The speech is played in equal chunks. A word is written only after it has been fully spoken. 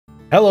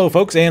Hello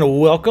folks, and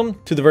welcome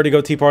to the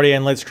Vertigo Tea Party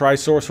and Let's Try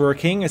Sorcerer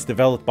King. It's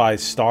developed by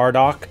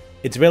Stardock.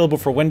 It's available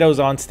for Windows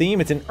on Steam.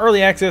 It's in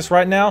early access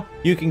right now.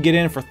 You can get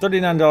in for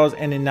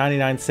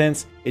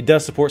 $39.99. It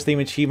does support Steam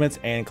achievements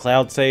and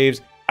cloud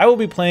saves. I will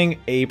be playing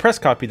a press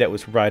copy that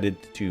was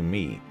provided to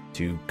me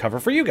to cover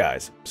for you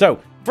guys.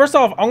 So, first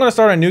off, I'm going to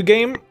start a new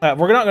game.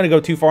 We're not going to go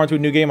too far into a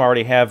new game. I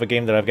already have a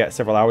game that I've got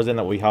several hours in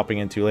that we'll be hopping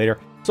into later,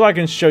 so I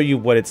can show you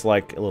what it's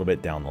like a little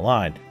bit down the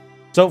line.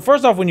 So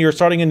first off, when you're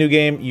starting a new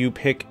game, you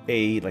pick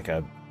a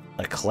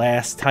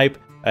class type.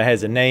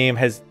 Has a name,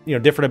 has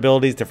different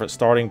abilities, different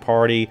starting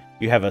party.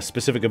 You have a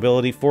specific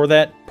ability for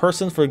that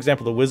person. For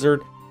example, the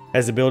wizard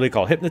has an ability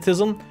called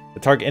Hypnotism. The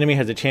target enemy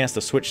has a chance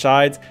to switch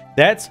sides.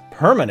 That's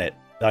permanent,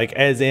 like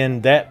as in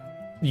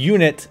that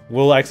unit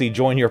will actually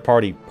join your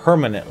party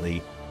permanently,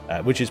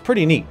 which is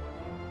pretty neat.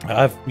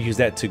 I've used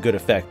that to good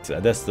effect.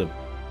 That's the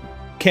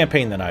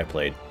campaign that I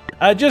played.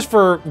 Just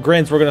for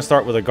grins, we're going to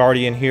start with a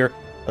guardian here.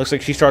 Looks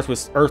like she starts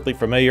with Earthly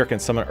Familiar, can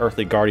summon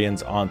Earthly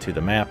Guardians onto the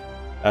map.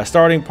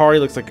 Starting party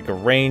looks like a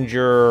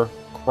ranger,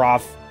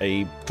 Croft,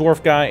 a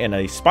dwarf guy, and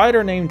a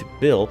spider named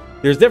Bill.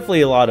 There's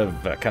definitely a lot of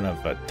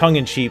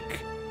tongue-in-cheek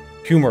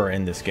humor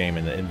in this game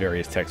in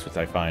various texts, which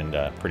I find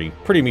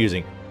pretty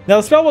amusing.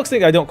 Now, the spellbook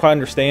thing I don't quite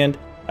understand.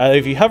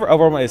 If you hover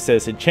over it, it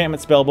says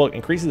Enchantment Spellbook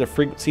increases the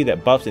frequency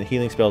that buffs and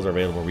healing spells are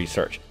available to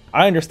research.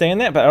 I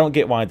understand that, but I don't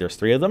get why there's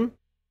 3 of them.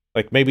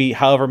 Like maybe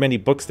however many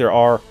books there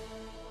are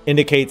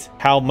indicates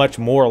how much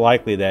more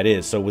likely that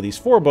is. So with these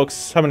 4 books,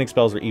 summoning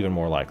spells are even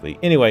more likely.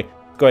 Anyway,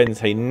 go ahead and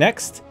say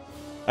next.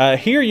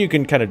 Here you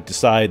can kind of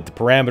decide the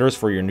parameters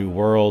for your new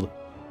world.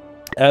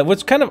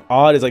 What's kind of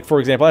odd is, like, for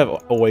example, I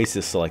have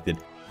Oasis selected,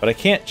 but I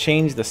can't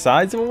change the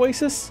size of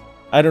Oasis.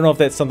 I don't know if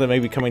that's something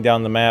maybe coming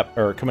down the map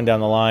or coming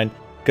down the line,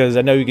 because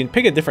I know you can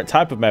pick a different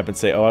type of map and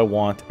say, oh, I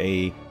want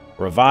a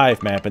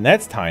revive map, and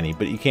that's tiny,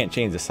 but you can't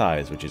change the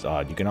size, which is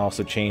odd. You can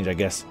also change, I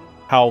guess,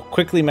 how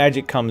quickly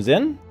magic comes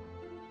in.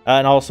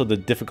 And also the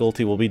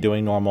difficulty will be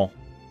doing normal.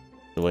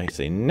 So we'll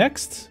say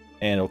next,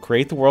 and it'll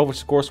create the world, which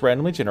is of course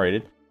randomly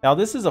generated. Now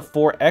this is a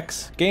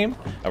 4X game.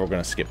 We're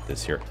going to skip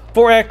this here.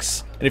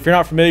 4X, and if you're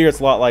not familiar, it's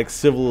a lot like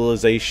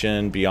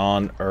Civilization,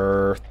 Beyond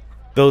Earth,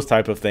 those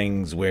type of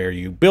things where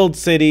you build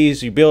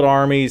cities, you build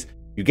armies,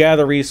 you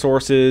gather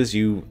resources,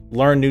 you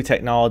learn new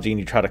technology, and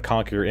you try to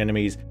conquer your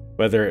enemies,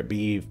 whether it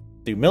be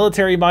through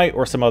military might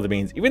or some other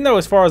means. Even though,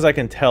 as far as I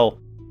can tell,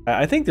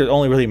 I think there's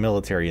only really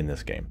military in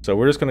this game. So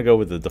we're just going to go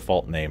with the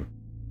default name.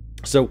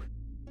 So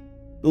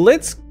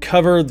let's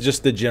cover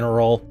just the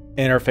general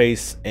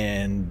interface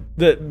and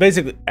the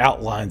basic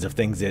outlines of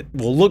things that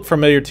will look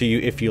familiar to you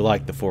if you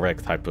like the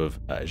 4X type of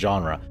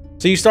genre.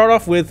 So you start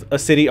off with a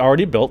city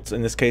already built,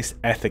 in this case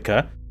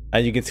Ithaca.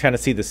 And you can kind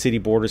of see the city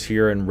borders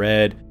here in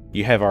red.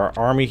 You have our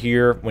army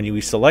here. When you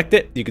select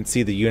it, you can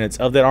see the units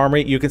of that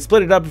army. You can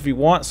split it up if you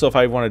want. So if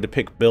I wanted to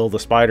pick Bill the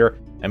Spider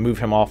and move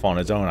him off on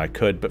his own, I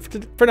could.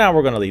 But for now,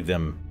 we're going to leave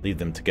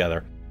them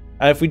together.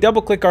 If we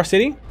double click our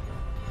city,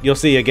 you'll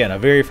see again a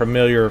very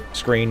familiar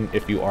screen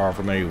if you are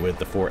familiar with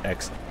the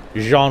 4X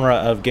genre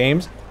of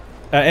games.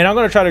 And I'm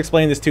going to try to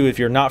explain this too. If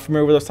you're not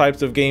familiar with those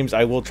types of games,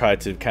 I will try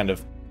to kind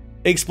of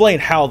explain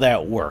how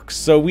that works.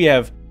 So we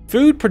have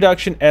food,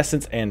 production,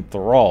 essence, and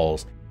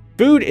thralls.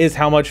 Food is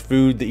how much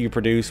food that you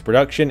produce.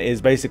 Production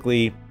is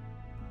basically,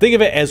 think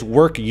of it as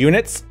work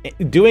units.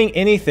 Doing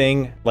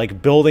anything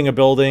like building a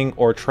building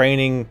or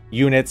training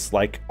units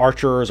like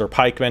archers or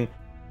pikemen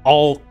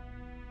all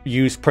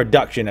use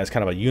production as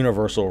kind of a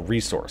universal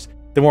resource.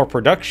 The more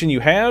production you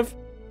have,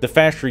 the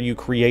faster you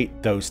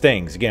create those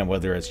things. Again,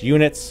 whether it's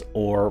units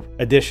or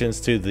additions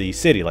to the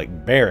city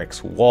like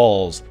barracks,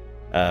 walls,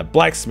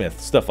 blacksmith,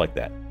 stuff like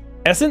that.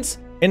 Essence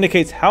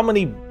indicates how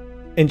many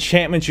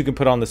enchantments you can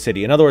put on the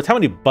city. In other words, how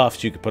many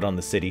buffs you can put on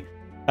the city.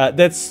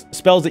 That's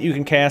spells that you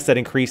can cast that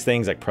increase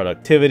things like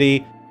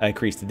productivity,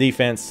 increase the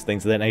defense,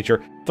 things of that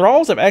nature.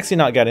 Thralls I've actually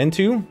not got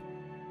into.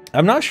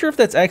 I'm not sure if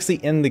that's actually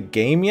in the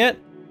game yet,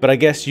 but I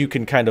guess you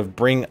can kind of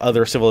bring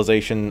other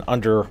civilization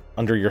under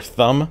your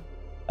thumb,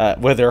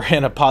 whether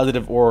in a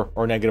positive or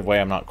negative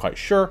way, I'm not quite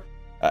sure.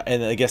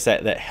 And I guess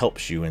that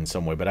helps you in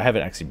some way, but I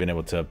haven't actually been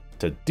able to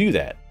do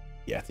that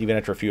yet, even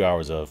after a few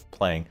hours of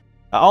playing.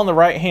 On the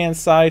right-hand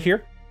side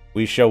here,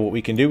 we show what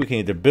we can do. We can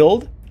either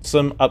build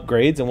some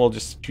upgrades, and we'll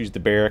just choose the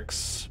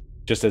barracks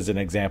just as an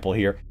example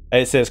here.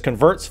 It says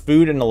converts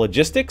food into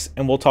logistics,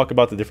 and we'll talk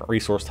about the different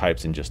resource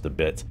types in just a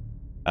bit.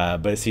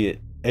 But see,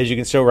 as you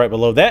can show right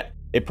below that,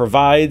 it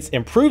provides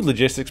improved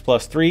logistics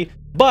 +3,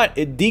 but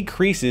it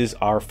decreases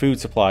our food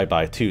supply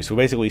by 2. So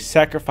basically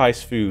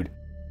sacrifice food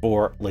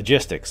for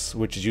logistics,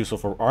 which is useful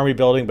for army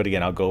building. But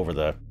again, I'll go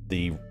over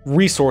the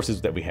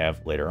resources that we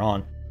have later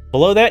on.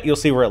 Below that, you'll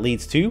see where it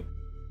leads to.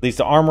 Leads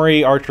to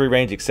armory, archery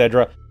range,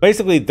 etc.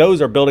 Basically,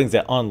 those are buildings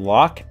that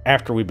unlock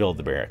after we build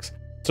the barracks.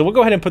 So we'll go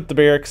ahead and put the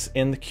barracks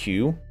in the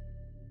queue.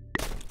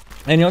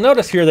 And you'll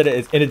notice here that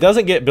it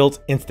doesn't get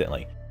built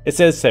instantly. It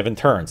says 7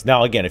 turns.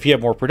 Now again, if you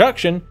have more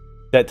production,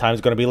 that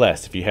time's going to be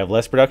less. If you have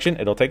less production,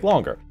 it'll take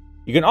longer.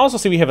 You can also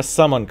see we have a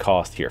summon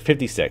cost here,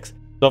 56.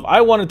 So if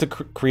I wanted to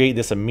create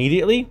this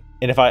immediately,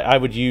 and if I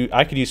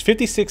could use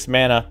 56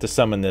 mana to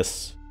summon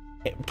this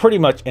pretty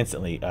much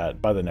instantly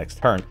by the next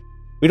turn.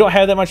 We don't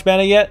have that much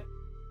mana yet.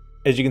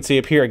 As you can see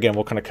up here, again,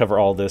 we'll kind of cover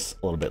all this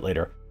a little bit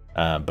later.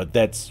 But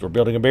we're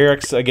building a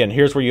barracks. Again,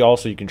 here's where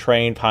you can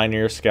train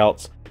pioneers,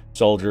 scouts,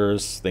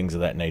 soldiers, things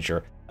of that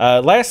nature.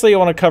 Lastly, I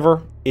want to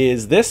cover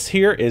is this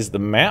here is the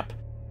map.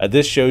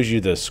 This shows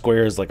you the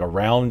squares like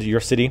around your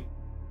city,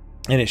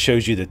 and it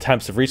shows you the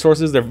types of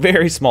resources. They're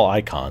very small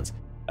icons,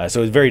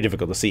 so it's very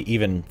difficult to see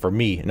even for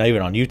me, not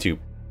even on YouTube.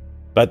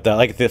 But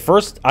like the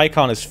first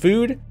icon is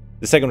food,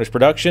 the second one is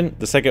production,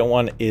 the second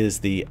one is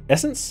the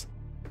essence.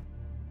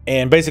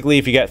 And basically,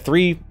 if you got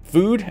 3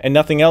 food and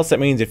nothing else,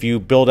 that means if you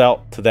build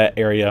out to that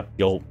area,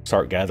 you'll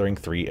start gathering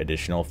 3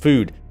 additional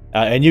food.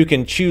 And you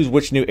can choose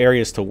which new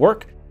areas to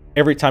work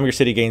every time your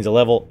city gains a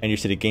level, and your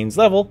city gains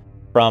level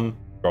from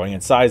growing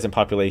in size and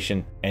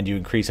population, and you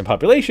increase in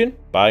population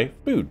by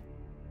food.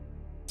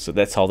 So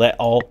that's how that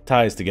all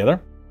ties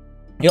together.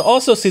 You'll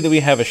also see that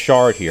we have a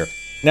shard here.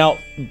 Now,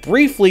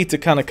 briefly to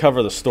kind of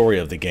cover the story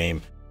of the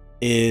game,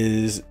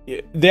 is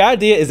the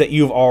idea is that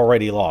you've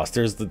already lost.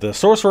 There's the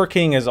Sorcerer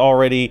King has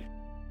already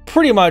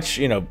pretty much,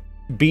 you know,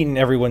 beaten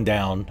everyone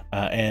down,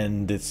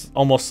 and it's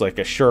almost like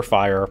a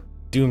surefire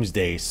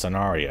doomsday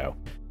scenario.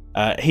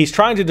 He's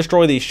trying to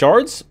destroy these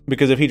shards,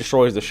 because if he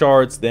destroys the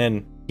shards,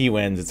 then he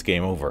wins, it's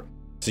game over.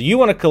 So you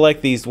want to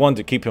collect these, 1,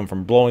 to keep him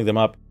from blowing them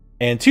up,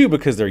 and 2,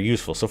 because they're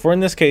useful. So for in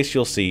this case,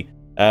 you'll see,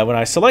 when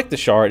I select the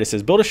shard, it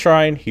says build a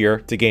shrine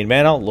here to gain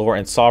mana, lore,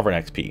 and sovereign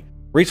XP.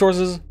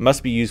 Resources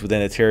must be used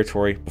within a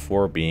territory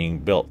before being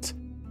built.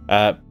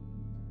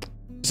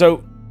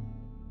 So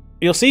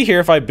you'll see here,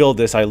 if I build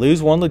this, I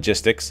lose 1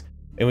 logistics,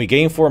 and we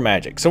gain 4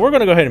 magic. So we're going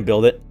to go ahead and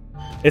build it.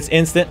 It's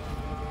instant,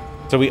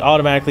 so we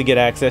automatically get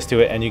access to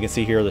it, and you can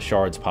see here the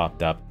shards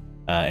popped up.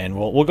 And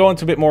we'll go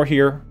into a bit more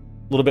here, a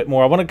little bit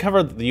more. I want to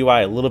cover the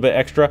UI a little bit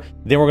extra.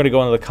 Then we're going to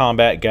go into the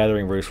combat,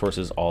 gathering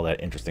resources, all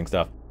that interesting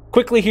stuff.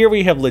 Quickly here,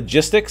 we have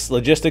logistics.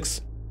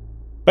 Logistics,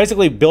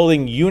 basically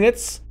building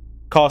units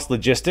cost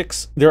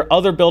logistics. There are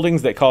other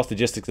buildings that cost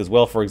logistics as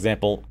well. For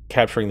example,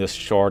 capturing this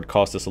shard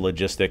cost us a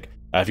logistic.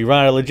 If you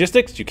run out of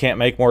logistics, you can't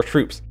make more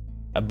troops.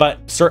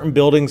 But certain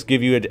buildings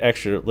give you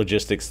extra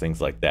logistics, things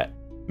like that.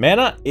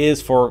 Mana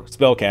is for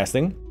spell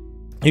casting.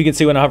 You can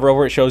see when I hover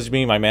over, it shows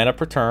me my mana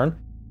per turn.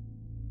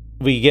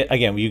 We get,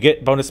 again, you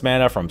get bonus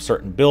mana from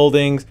certain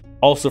buildings,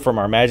 also from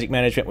our magic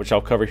management, which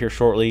I'll cover here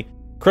shortly.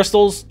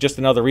 Crystals, just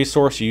another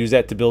resource. You use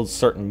that to build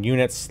certain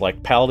units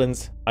like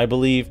paladins, I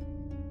believe.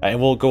 And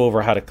we'll go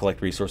over how to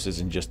collect resources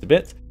in just a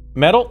bit.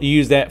 Metal, you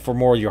use that for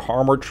more of your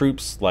armored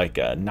troops, like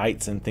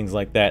knights and things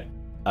like that.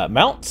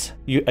 Mounts,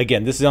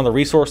 again, this is on the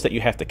resource that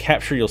you have to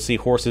capture. You'll see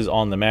horses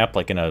on the map,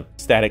 like in a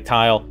static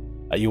tile.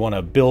 You want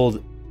to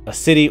build a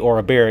city or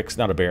a barracks,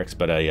 not a barracks,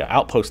 but a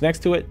outpost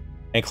next to it,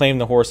 and claim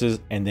the horses,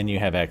 and then you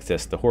have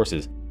access to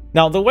horses.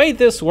 Now, the way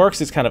this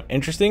works is kind of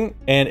interesting,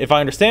 and if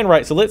I understand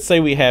right, so let's say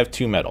we have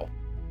 2 metal,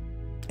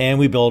 and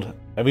we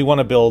want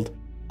to build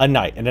a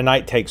knight, and a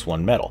knight takes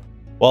 1 metal.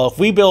 Well, if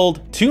we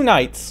build 2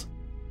 knights,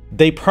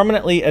 they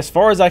permanently, as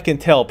far as I can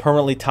tell,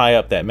 permanently tie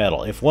up that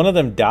metal. If one of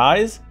them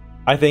dies,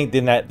 I think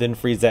then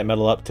frees that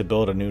metal up to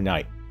build a new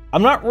knight.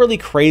 I'm not really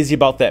crazy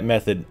about that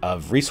method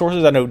of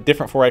resources. I know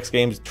different 4X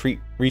games treat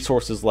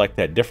resources like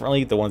that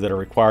differently, the ones that are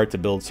required to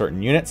build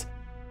certain units.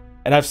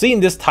 And I've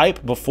seen this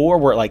type before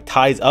where it like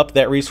ties up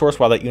that resource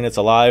while that unit's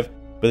alive,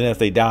 but then if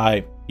they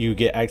die, you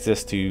get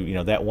access to, you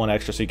know, that 1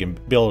 extra, so you can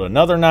build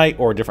another knight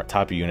or a different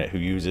type of unit who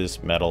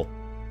uses metal.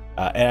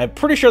 And I'm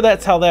pretty sure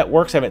that's how that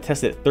works. I haven't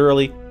tested it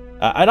thoroughly.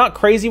 I'm not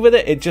crazy with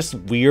it. It's just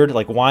weird.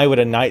 Like, why would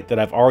a knight that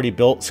I've already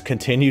built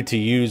continue to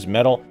use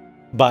metal?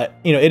 But,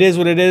 you know, it is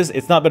what it is.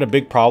 It's not been a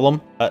big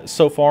problem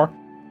so far.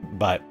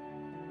 But,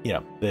 you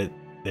know,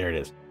 there it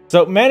is.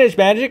 So, manage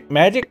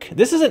magic.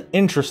 This is an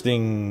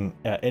interesting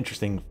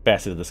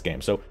facet of this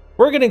game. So,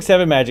 we're getting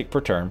 7 magic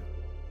per turn.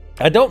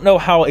 I don't know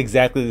how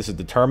exactly this is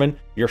determined.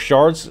 Your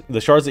shards,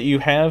 the shards that you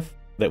have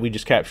that we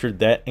just captured,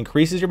 that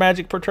increases your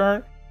magic per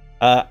turn.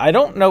 I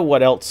don't know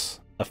what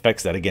else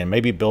affects that. Again,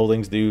 maybe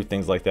buildings do,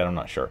 things like that, I'm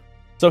not sure.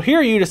 So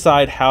here you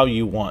decide how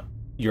you want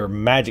your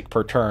magic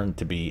per turn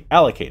to be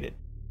allocated.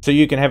 So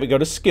you can have it go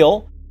to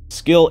skill.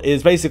 Skill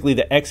is basically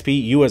the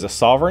XP you as a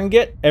sovereign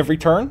get every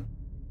turn.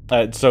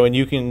 And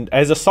you can,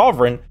 as a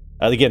sovereign,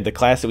 again, the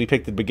class that we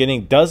picked at the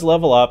beginning does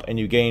level up, and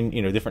you gain,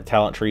 you know, different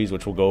talent trees,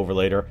 which we'll go over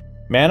later.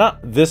 Mana,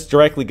 this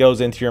directly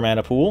goes into your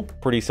mana pool,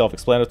 pretty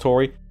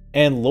self-explanatory.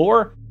 And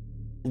lore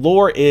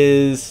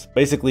is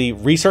basically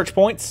research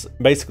points.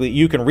 Basically,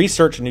 you can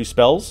research new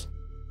spells,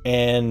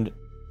 and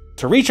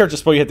to research a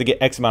spell, you have to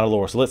get X amount of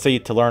lore. So let's say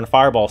to learn a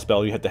fireball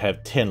spell, you have to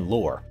have 10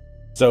 lore.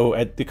 So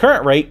at the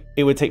current rate,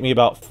 it would take me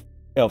about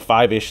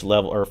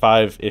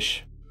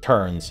 5-ish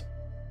turns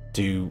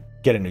to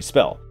get a new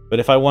spell. But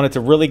if I wanted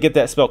to really get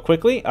that spell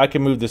quickly, I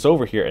can move this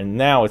over here, and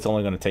now it's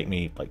only going to take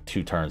me like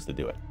 2 turns to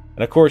do it.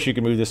 And of course, you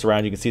can move this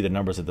around. You can see the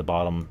numbers at the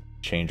bottom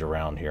change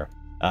around here.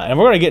 And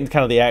we're going to get into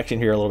kind of the action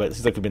here a little bit. It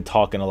seems like we've been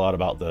talking a lot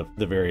about the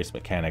various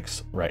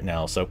mechanics right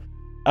now. So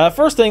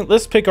first thing,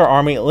 let's pick our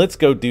army. Let's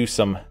go do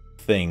some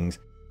things.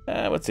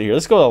 Let's see here.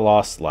 Let's go to the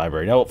Lost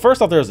Library. Now,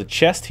 first off, there's a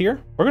chest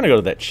here. We're going to go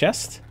to that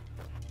chest.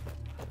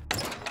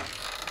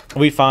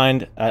 We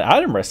find an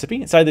item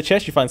recipe. Inside the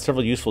chest, you find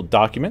several useful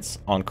documents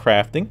on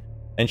crafting.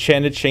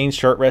 Enchanted chain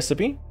shirt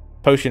recipe,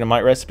 potion of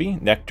might recipe,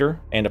 nectar,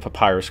 and a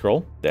papyrus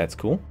scroll. That's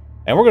cool.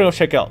 And we're going to go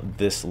check out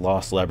this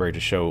Lost Library to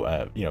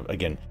show, you know,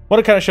 again,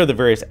 want to kind of show the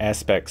various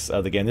aspects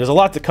of the game. There's a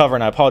lot to cover,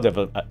 and I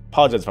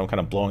apologize if I'm kind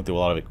of blowing through a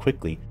lot of it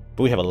quickly,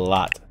 but we have a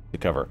lot to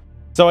cover.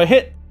 So I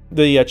hit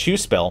the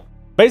choose spell.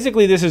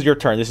 Basically, this is your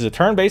turn. This is a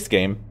turn-based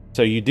game,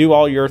 so you do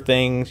all your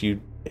things.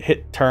 You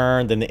hit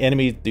turn, then the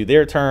enemies do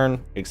their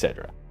turn,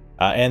 etc.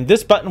 And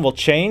this button will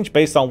change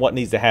based on what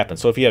needs to happen.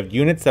 So if you have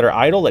units that are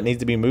idle that needs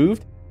to be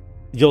moved,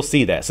 you'll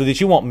see that, so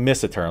that you won't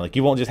miss a turn. Like,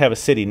 you won't just have a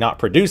city not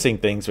producing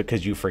things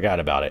because you forgot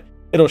about it.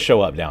 It'll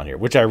show up down here,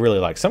 which I really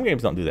like. Some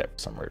games don't do that for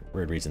some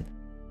weird reason.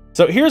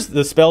 So here's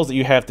the spells that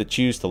you have to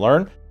choose to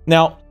learn.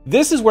 Now,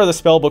 this is where the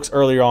spell books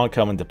earlier on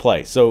come into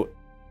play. So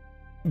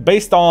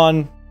based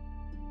on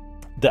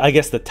I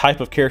guess the type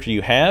of character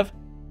you have,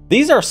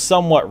 these are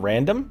somewhat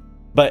random.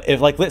 But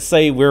if, like, let's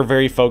say we're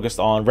very focused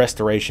on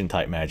restoration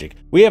type magic,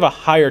 we have a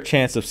higher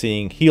chance of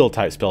seeing heal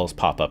type spells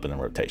pop up in the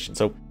rotation.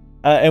 So,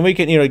 and we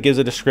can, you know, it gives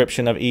a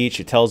description of each.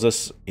 It tells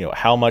us, you know,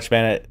 how much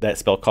mana that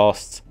spell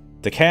costs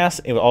to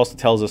cast. It also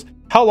tells us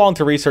how long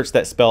to research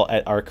that spell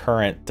at our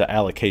current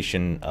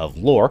allocation of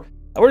lore.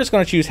 We're just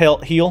going to choose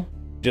heal,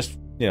 just,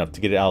 you know,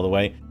 to get it out of the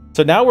way.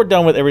 So now we're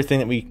done with everything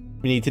that we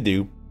need to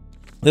do.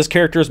 This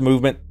character's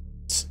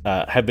movements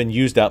have been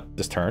used up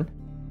this turn.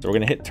 So we're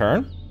going to hit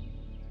turn.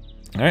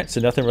 All right,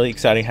 so nothing really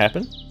exciting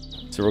happened.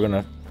 So we're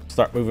going to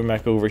start moving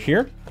back over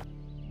here.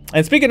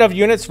 And speaking of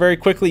units, very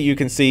quickly, you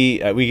can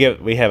see we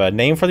have a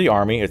name for the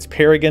army. It's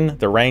Peregrine,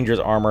 the Ranger's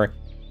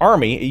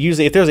Army.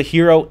 Usually, if there's a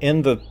hero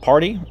in the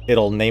party,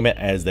 it'll name it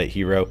as that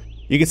hero.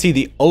 You can see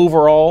the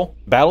overall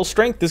battle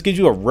strength. This gives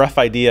you a rough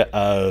idea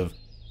of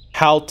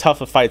how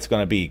tough a fight's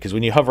going to be, because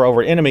when you hover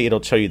over an enemy,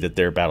 it'll show you that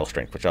their battle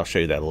strength, which I'll show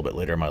you that a little bit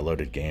later in my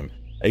loaded game.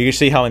 You can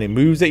see how many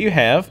moves that you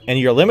have, and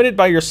you're limited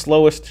by your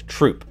slowest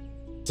troop.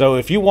 So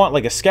if you want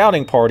like a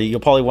scouting party, you'll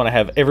probably want to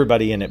have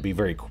everybody in it be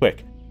very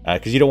quick,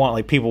 because you don't want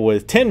like people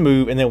with 10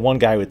 move and then one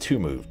guy with 2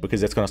 move, because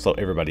that's going to slow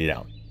everybody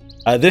down.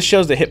 This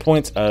shows the hit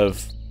points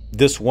of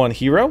this one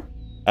hero.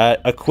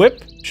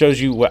 Equip shows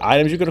you what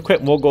items you can equip,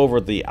 and we'll go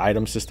over the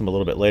item system a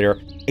little bit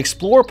later.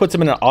 Explore puts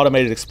them in an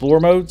automated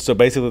explorer mode, so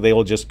basically they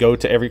will just go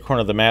to every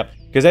corner of the map,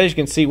 because as you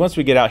can see, once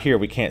we get out here,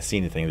 we can't see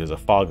anything. There's a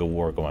fog of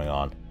war going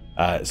on.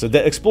 So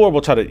the explorer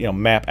will try to, you know,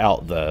 map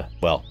out the,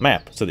 well,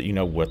 map so that you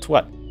know what's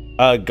what.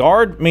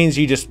 Guard means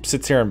you just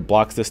sits here and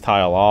blocks this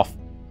tile off.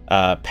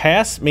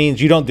 Pass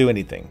means you don't do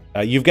anything.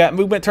 You've got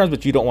movement turns,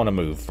 but you don't want to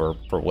move for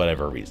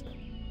whatever reason.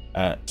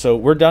 So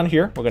we're done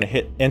here. We're going to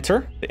hit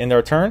enter to end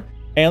our turn.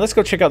 And let's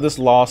go check out this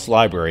Lost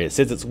Library. It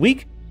says it's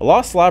weak. The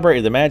Lost Library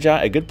of the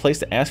Magi, a good place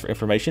to ask for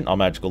information on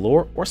magical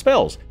lore or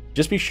spells.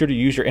 Just be sure to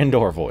use your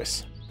indoor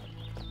voice.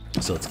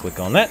 So let's click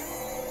on that.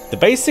 The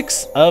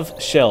basics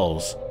of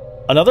shelves.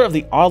 Another of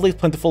the oddly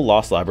plentiful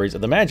lost libraries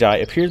of the Magi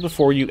appears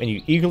before you, and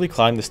you eagerly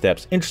climb the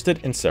steps, interested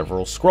in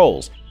several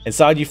scrolls.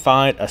 Inside you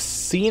find a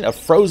scene of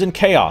frozen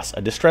chaos,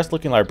 a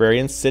distressed-looking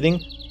librarian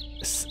sitting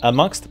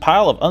amongst a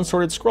pile of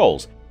unsorted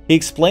scrolls. He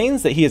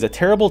explains that he is a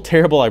terrible,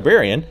 terrible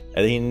librarian,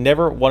 and that he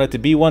never wanted to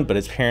be one, but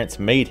his parents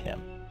made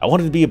him. I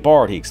wanted to be a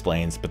bard, he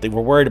explains, but they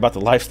were worried about the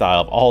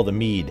lifestyle of all the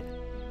mead.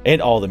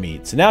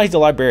 So now he's a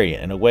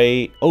librarian, in a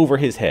way over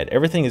his head.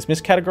 Everything is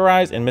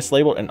miscategorized and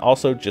mislabeled, and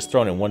also just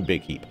thrown in one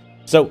big heap.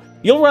 So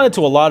you'll run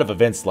into a lot of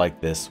events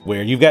like this,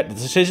 where you've got the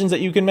decisions that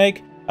you can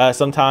make.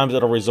 Sometimes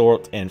it'll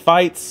result in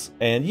fights,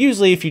 and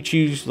usually if you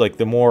choose like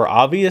the more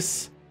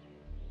obvious,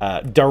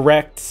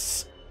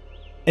 direct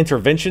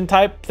intervention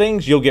type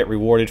things, you'll get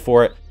rewarded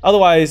for it.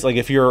 Otherwise, like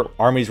if your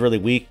army's really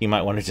weak, you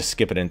might want to just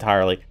skip it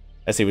entirely.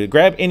 Let's see, we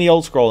grab any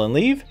old scroll and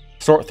leave,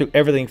 sort through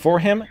everything for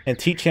him, and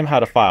teach him how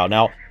to file.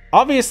 Now,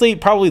 obviously,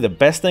 probably the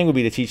best thing would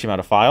be to teach him how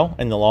to file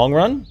in the long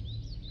run.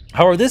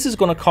 However, this is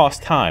going to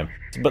cost time,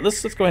 but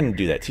let's go ahead and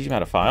do that. Teach him how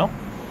to file.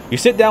 You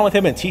sit down with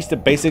him and teach the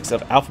basics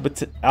of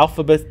alphabet.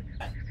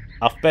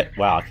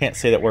 Wow, I can't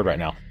say that word right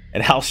now.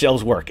 And how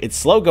shells work. It's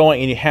slow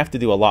going, and you have to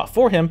do a lot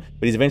for him,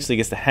 but he eventually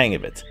gets the hang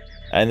of it.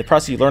 In the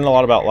process, you learn a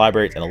lot about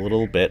libraries and a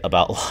little bit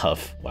about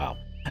love. Wow.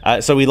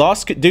 So we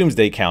lost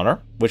Doomsday counter,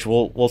 which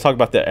we'll talk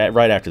about that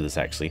right after this,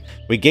 actually.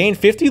 We gained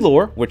 50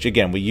 lore, which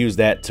again, we use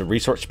that to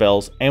research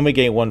spells, and we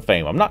gained 1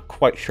 fame. I'm not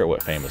quite sure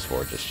what fame is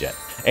for just yet.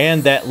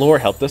 And that lore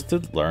helped us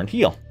to learn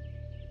heal.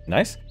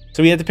 Nice.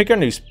 So we had to pick our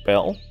new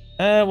spell.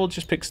 We'll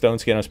just pick Stone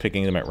Skin. I was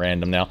picking them at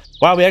random now.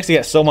 Wow, we actually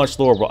got so much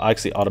lore, we'll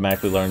actually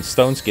automatically learn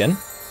Stone Skin.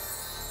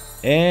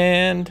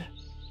 And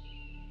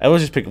I will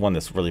just pick one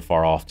that's really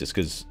far off, just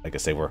because, like I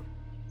say, we're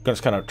going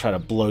to kind of try to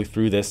blow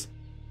through this.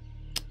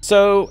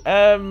 So,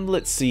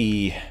 let's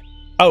see.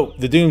 Oh,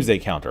 the Doomsday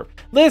counter.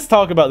 Let's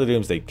talk about the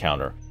Doomsday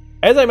counter.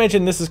 As I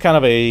mentioned, this is kind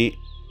of a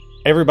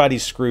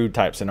everybody's screwed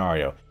type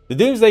scenario. The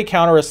Doomsday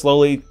counter is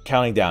slowly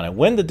counting down, and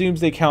when the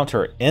Doomsday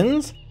counter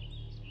ends,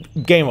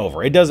 game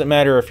over. It doesn't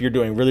matter if you're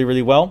doing really,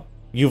 really well.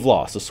 You've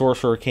lost. The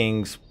Sorcerer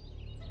King's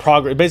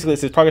progress. Basically, it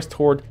says progress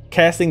toward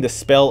casting the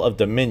spell of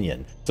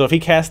Dominion. So if he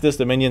casts this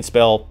Dominion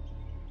spell,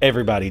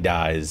 everybody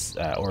dies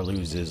or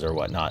loses or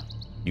whatnot,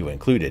 you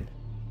included.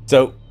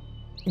 So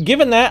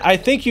given that, I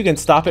think you can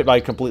stop it by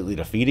completely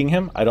defeating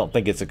him. I don't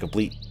think it's a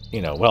complete,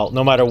 you know, well,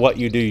 no matter what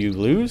you do, you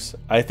lose.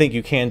 I think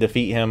you can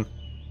defeat him,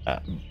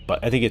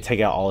 but I think you take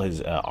out all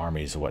his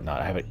armies or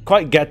whatnot. I haven't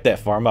quite got that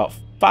far. I'm about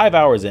 5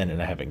 hours in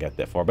and I haven't got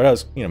that far, but I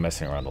was, you know,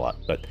 messing around a lot.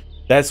 But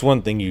that's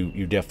one thing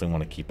you definitely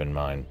want to keep in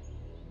mind.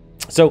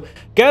 So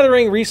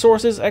gathering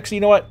resources, actually,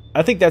 you know what?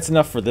 I think that's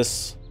enough for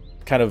this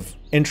kind of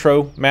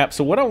intro map.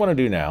 So what I want to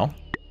do now,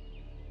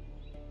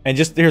 and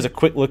just here's a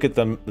quick look at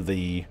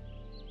the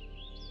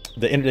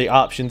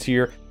options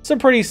here. Some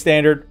pretty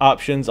standard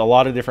options, a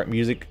lot of different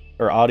music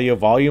or audio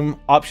volume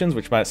options,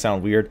 which might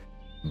sound weird,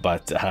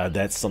 but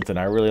that's something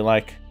I really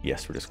like.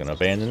 Yes, we're just going to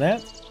abandon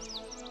that.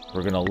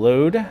 We're going to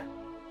load.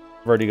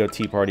 Vertigo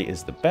Tea Party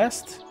is the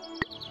best.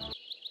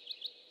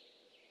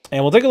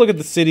 And we'll take a look at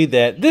the city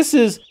that this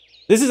is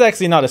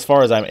actually not as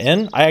far as I'm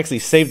in. I actually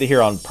saved it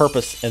here on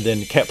purpose and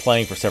then kept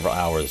playing for several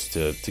hours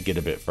to get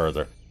a bit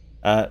further.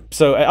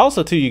 So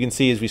also too, you can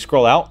see as we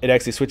scroll out, it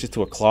actually switches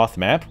to a cloth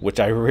map, which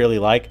I really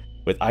like,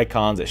 with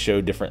icons that show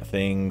different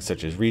things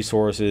such as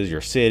resources,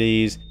 your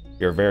cities,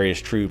 your various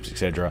troops,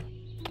 etc.,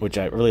 which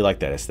I really like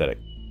that aesthetic.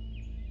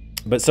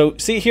 But so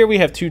see here we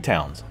have two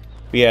towns.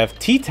 We have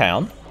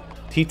Teton,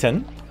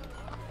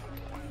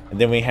 and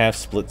then we have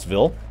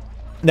Splitsville.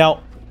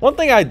 Now, one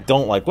thing I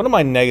don't like, one of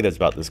my negatives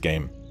about this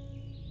game,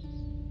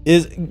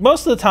 is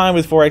most of the time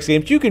with 4X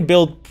games, you can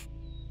build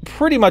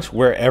pretty much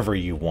wherever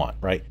you want,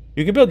 right?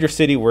 You can build your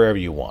city wherever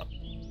you want.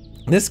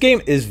 This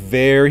game is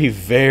very,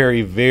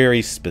 very,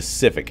 very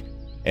specific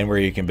in where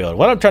you can build.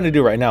 What I'm trying to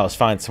do right now is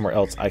find somewhere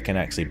else I can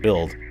actually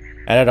build,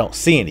 and I don't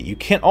see any. You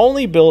can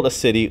only build a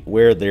city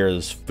where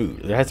there's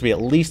food. There has to be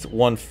at least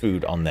one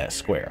food on that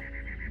square.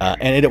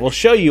 And it will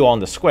show you on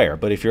the square,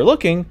 but if you're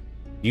looking,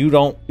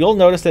 you'll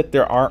notice that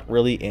there aren't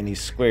really any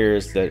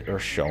squares that are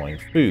showing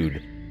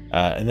food.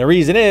 And the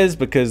reason is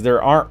because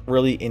there aren't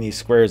really any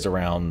squares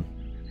around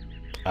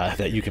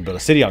that you can build a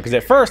city on. Because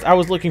at first I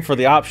was looking for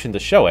the option to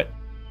show it,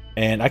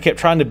 and I kept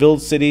trying to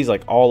build cities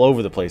like all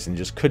over the place and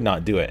just could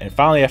not do it. And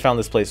finally I found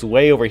this place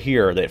way over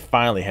here that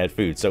finally had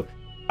food. So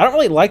I don't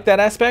really like that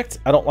aspect.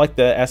 I don't like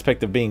the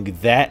aspect of being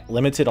that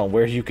limited on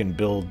where you can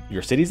build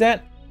your cities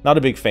at. Not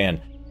a big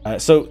fan.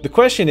 So the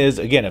question is,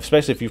 again,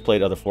 especially if you've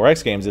played other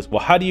 4X games, is, well,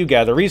 how do you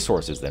gather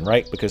resources then,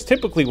 right? Because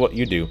typically what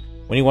you do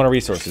when you want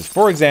resources,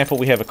 for example,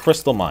 we have a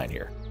crystal mine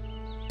here.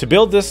 To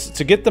build this,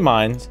 to get the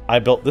mines, I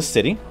built this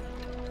city.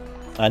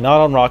 Not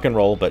on rock and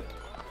roll, but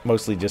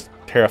mostly just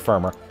terra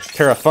firma.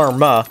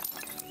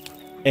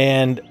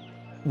 And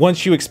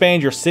once you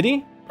expand your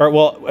city, or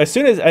well,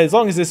 as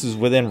long as this is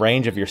within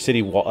range of your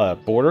city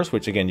borders,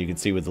 which again you can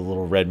see with the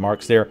little red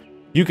marks there,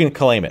 you can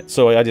claim it.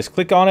 So I just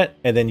click on it,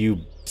 and then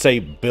you say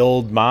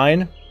build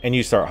mine, and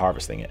you start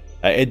harvesting it.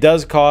 It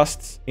does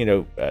cost, you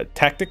know,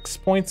 tactics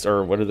points,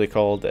 or what are they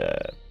called?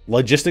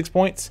 Logistics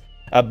points,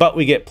 but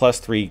we get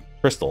 +3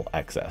 crystal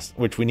access,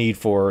 which we need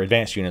for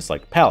advanced units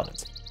like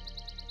paladins.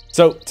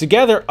 So to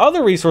gather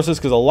other resources,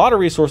 because a lot of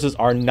resources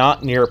are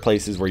not near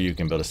places where you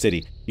can build a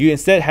city, you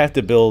instead have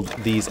to build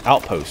these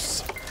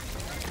outposts.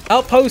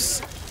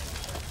 Outposts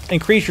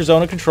increase your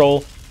zone of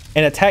control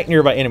and attack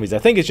nearby enemies. I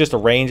think it's just a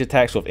range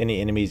attack, so if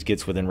any enemies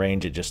gets within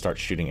range, it just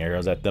starts shooting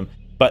arrows at them.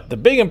 But the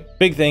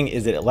big thing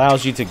is that it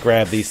allows you to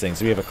grab these things.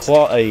 So we have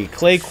a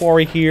clay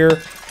quarry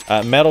here,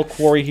 a metal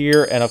quarry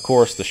here, and of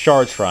course the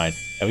shard shrine.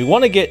 And we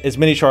want to get as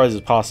many shards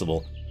as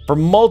possible for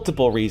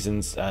multiple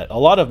reasons. A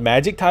lot of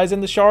magic ties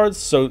into shards,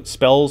 so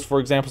spells,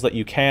 for example, that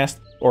you cast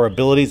or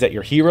abilities that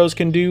your heroes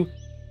can do.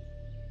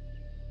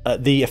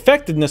 The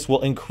effectiveness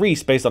will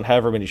increase based on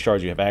however many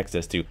shards you have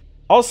access to.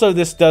 Also,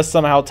 this does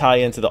somehow tie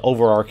into the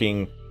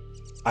overarching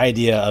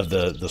idea of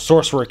the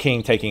Sorcerer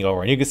King taking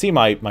over. And you can see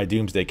my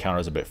Doomsday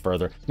counters a bit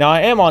further. Now,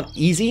 I am on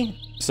easy,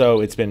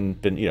 so it's been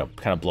you know,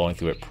 kind of blowing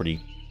through it pretty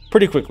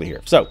quickly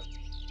here. So,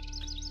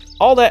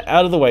 all that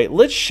out of the way,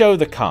 let's show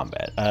the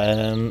combat.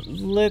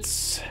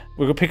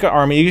 We're gonna pick an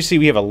army. You can see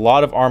we have a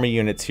lot of army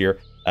units here.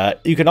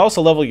 You can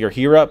also level your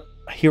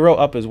hero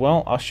up as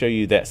well. I'll show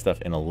you that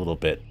stuff in a little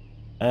bit.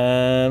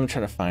 I'm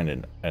trying to find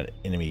an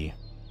enemy.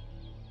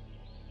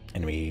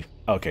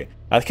 Okay,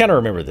 I kind of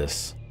remember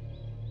this.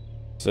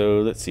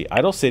 So let's see,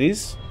 idle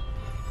cities.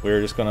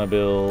 We're just gonna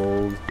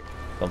build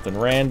something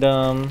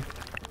random.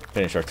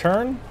 Finish our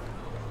turn.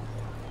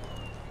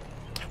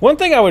 One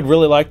thing I would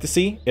really like to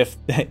see, if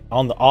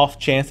on the off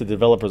chance the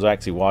developers are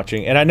actually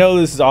watching, and I know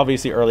this is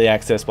obviously early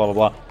access, blah blah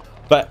blah,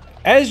 but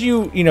as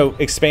you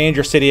expand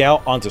your city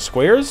out onto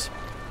squares,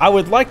 I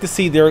would like to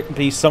see there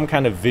be some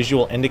kind of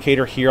visual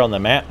indicator here on the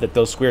map that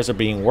those squares are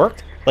being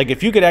worked. Like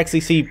if you could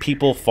actually see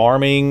people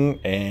farming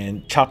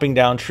and chopping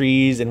down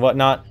trees and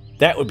whatnot,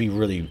 that would be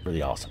really,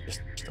 really awesome.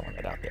 Just throwing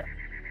that out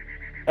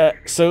there.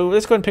 So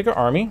let's go ahead and pick our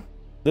army.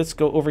 Let's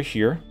go over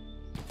here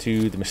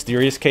to the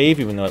mysterious cave,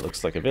 even though it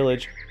looks like a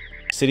village.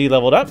 City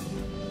leveled up.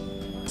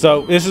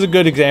 So this is a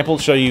good example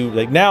to show you,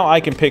 like, now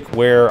I can pick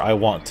where I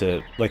want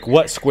to, like,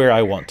 what square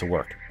I want to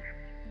work.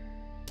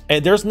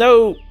 And there's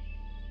no...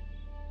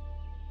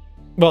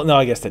 Well, no,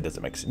 I guess that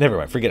doesn't make sense. Never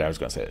mind, forget I was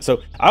going to say it.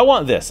 So I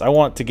want this. I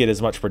want to get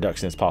as much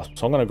production as possible.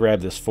 So I'm going to grab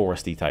this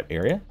foresty type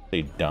area.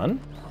 So done.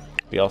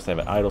 We also have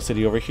an idle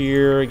city over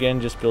here. Again,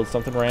 just build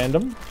something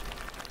random.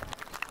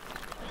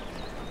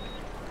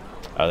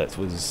 Oh, that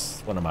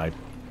was one of my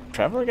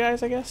traveler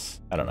guys, I guess?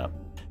 I don't know.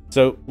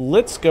 So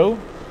let's go.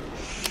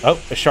 Oh,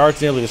 a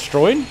shard's nearly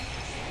destroyed.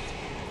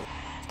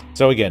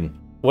 So again,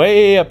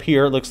 way up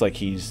here, it looks like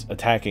he's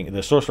attacking,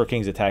 the Sorcerer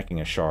King's attacking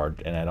a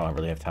shard, and I don't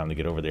really have time to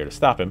get over there to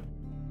stop him.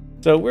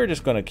 So we're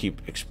just going to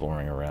keep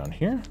exploring around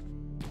here.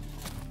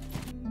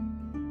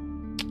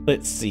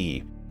 Let's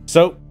see.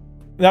 So,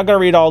 not going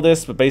to read all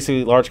this, but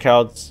basically large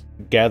crowds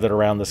gathered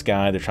around this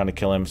guy. They're trying to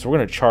kill him. So we're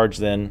going to charge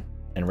then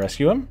and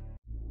rescue him.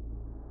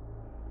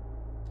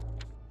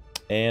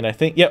 And I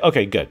think, yeah,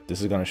 okay, good.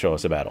 This is going to show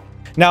us a battle.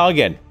 Now,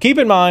 again, keep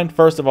in mind,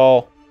 first of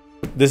all,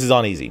 this is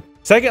on easy.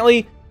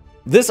 Secondly,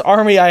 this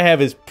army I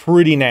have is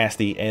pretty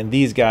nasty, and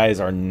these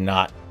guys are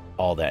not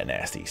all that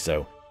nasty.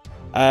 So,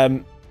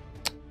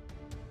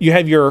 you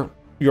have your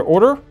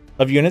order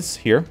of units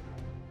here.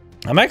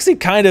 I'm actually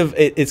kind of,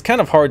 it's kind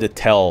of hard to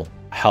tell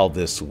how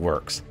this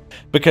works,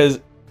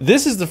 because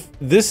this is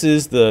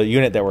the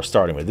unit that we're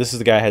starting with. This is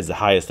the guy who has the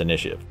highest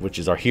initiative, which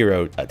is our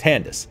hero,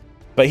 Tandis.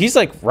 But he's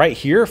like right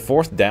here,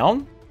 4th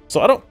down.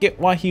 So I don't get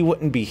why he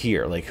wouldn't be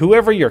here. Like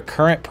whoever your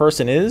current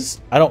person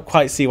is, I don't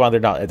quite see why they're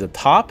not at the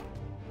top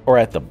or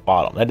at the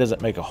bottom. That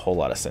doesn't make a whole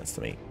lot of sense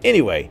to me.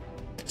 Anyway,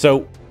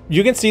 so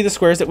you can see the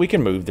squares that we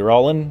can move. They're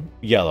all in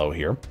yellow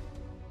here.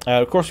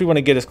 Of course, we want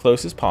to get as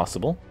close as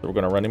possible. So we're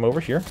going to run him over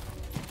here.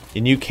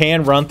 And you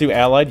can run through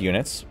allied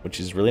units, which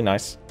is really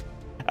nice.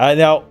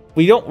 Now,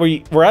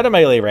 we're out of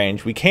melee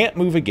range. We can't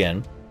move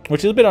again,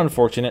 which is a bit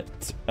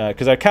unfortunate,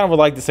 because I kind of would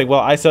like to say, well,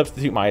 I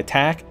substitute my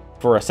attack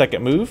for a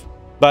second move,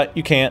 but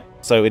you can't,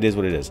 so it is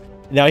what it is.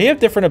 Now, you have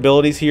different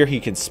abilities here. He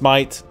can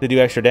smite to do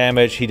extra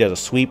damage. He does a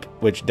sweep,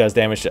 which does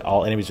damage to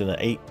all enemies within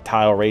an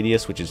 8-tile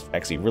radius, which is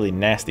actually really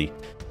nasty.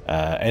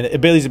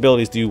 And these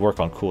abilities do work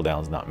on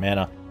cooldowns, not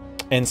mana.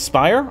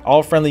 Inspire.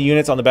 All friendly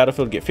units on the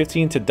battlefield get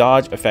 15 to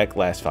dodge effect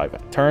last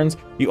 5 turns.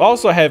 You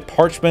also have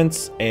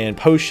parchments and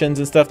potions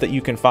and stuff that you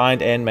can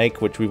find and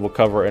make, which we will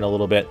cover in a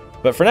little bit.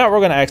 But for now, we're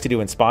going to actually do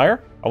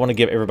Inspire. I want to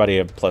give everybody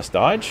a plus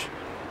dodge,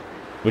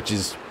 which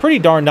is pretty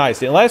darn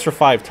nice. It lasts for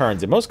 5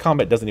 turns, and most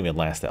combat doesn't even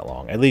last that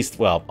long. At least,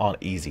 well, on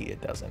easy,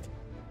 it doesn't.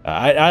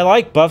 I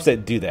like buffs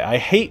that do that. I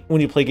hate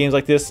when you play games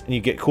like this and you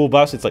get cool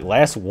buffs. It's like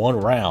last 1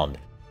 round.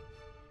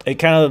 It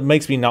kind of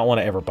makes me not want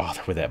to ever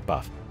bother with that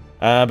buff.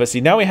 But see,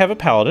 now we have a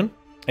paladin,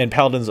 and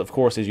paladins, of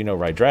course, as you know,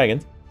 ride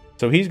dragons.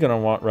 So he's going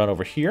to run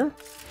over here.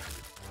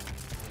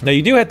 Now,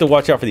 you do have to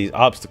watch out for these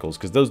obstacles,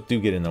 because those do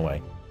get in the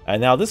way.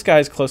 Now, this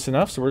guy's close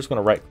enough, so we're just going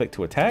to right-click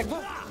to attack.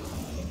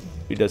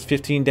 He does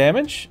 15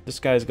 damage. This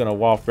guy's going to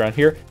waft around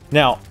here.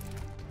 Now,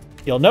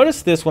 you'll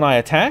notice this when I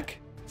attack.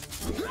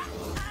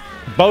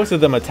 Both of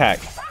them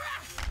attack.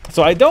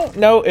 So I don't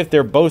know if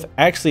they're both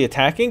actually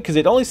attacking, because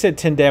it only said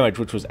 10 damage,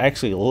 which was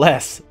actually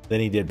less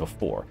than he did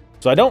before.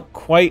 So I don't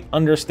quite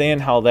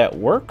understand how that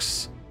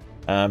works.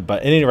 But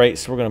at any rate,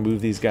 so we're going to move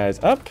these guys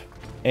up.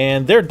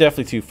 And they're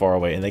definitely too far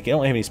away, and they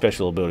don't have any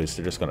special abilities, so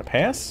they're just going to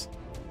pass.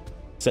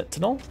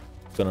 Sentinel,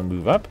 going to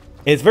move up.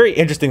 It's very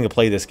interesting to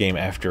play this game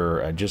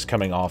after just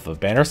coming off of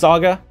Banner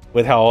Saga,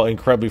 with how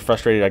incredibly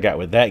frustrated I got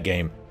with that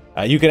game.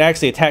 You can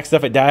actually attack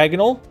stuff at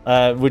diagonal,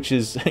 which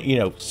is, you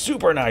know,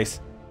 super nice.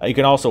 You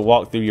can also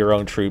walk through your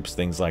own troops,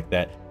 things like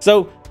that.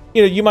 So,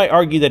 you know, you might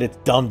argue that it's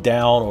dumbed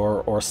down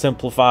or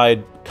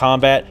simplified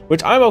combat,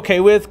 which I'm okay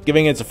with,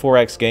 given it's a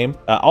 4X game.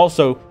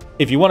 Also,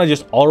 if you want to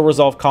just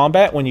auto-resolve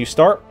combat when you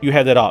start, you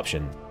have that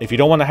option. If you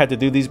don't want to have to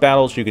do these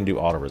battles, you can do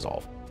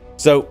auto-resolve.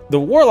 So the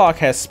Warlock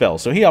has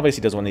spells, so he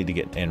obviously doesn't need to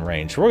get in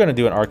range. So we're going to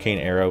do an Arcane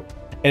Arrow.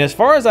 And as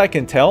far as I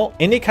can tell,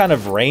 any kind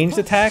of ranged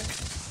attack,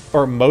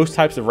 or most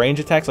types of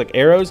ranged attacks like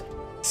arrows,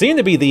 seem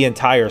to be the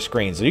entire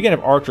screen. So you can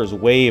have archers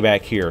way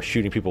back here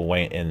shooting people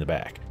way in the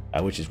back,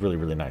 which is really,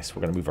 really nice.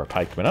 We're going to move our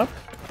pikemen up.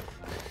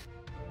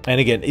 And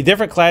again,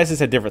 different classes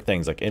have different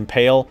things, like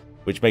Impale,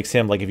 which makes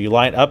him, like if you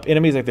line up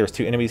enemies, like there's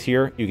 2 enemies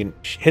here, you can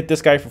hit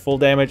this guy for full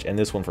damage and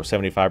this one for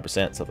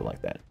 75%, something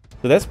like that.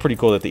 So that's pretty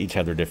cool that they each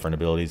have their different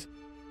abilities.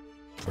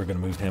 We're going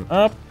to move him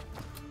up.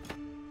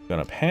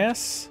 Going to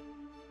pass.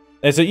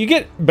 And so you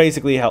get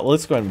basically how,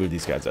 let's go ahead and move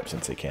these guys up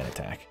since they can't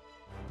attack.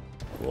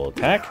 We'll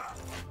attack.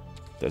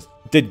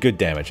 Did good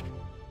damage.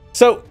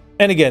 So,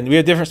 and again, we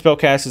have different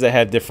spellcasters that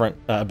have different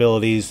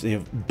abilities. You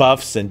have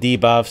buffs and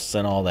debuffs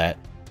and all that.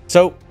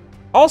 So,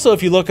 also,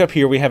 if you look up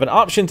here, we have an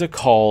option to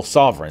call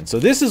Sovereign. So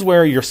this is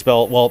where your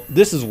spell, well,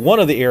 this is one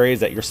of the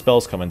areas that your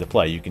spells come into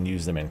play. You can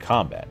use them in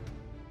combat.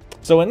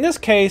 So in this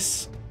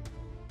case,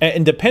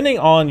 and depending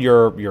on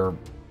your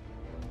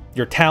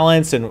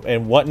talents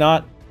and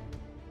whatnot,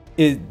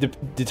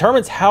 it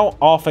determines how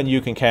often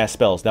you can cast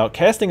spells. Now,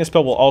 casting a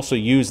spell will also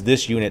use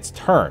this unit's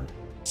turn.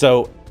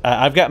 So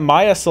I've got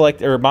Maya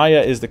select, or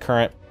Maya is the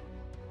current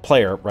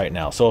player right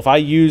now. So if I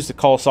use the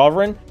call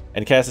Sovereign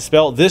and cast a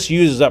spell, this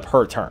uses up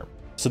her turn.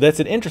 So that's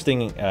an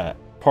interesting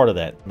part of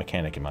that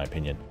mechanic, in my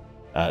opinion.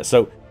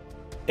 So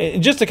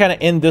just to kind of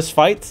end this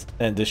fight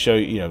and to show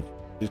you,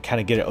 to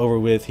kind of get it over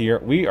with here,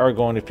 we are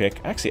going to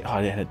pick, actually,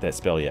 I didn't hit that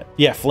spell yet.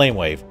 Yeah, Flame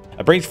Wave.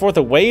 It brings forth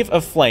a wave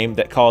of flame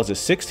that causes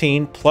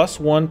 16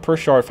 +1 per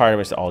shard fire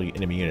damage to all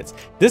enemy units.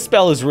 This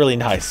spell is really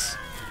nice.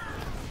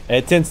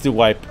 It tends to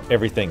wipe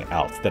everything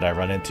out that I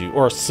run into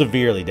or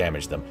severely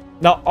damage them.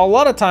 Now, a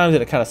lot of times,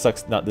 and it kind of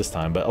sucks, not this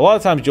time, but a lot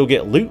of times you'll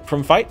get loot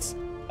from fights,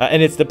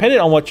 and it's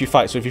dependent on what you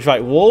fight. So if you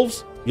fight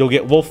wolves, you'll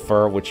get wolf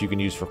fur, which you can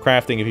use for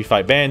crafting. If you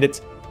fight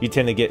bandits, you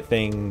tend to get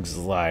things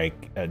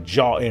like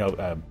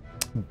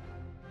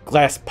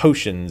glass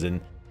potions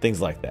and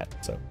things like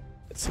that. So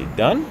let's see,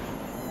 done.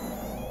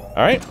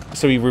 All right,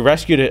 so we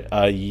rescued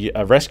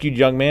a rescued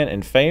young man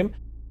in Fame.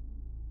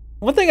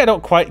 One thing I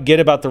don't quite get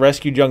about the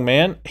rescued young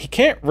man, he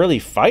can't really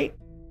fight,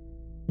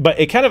 but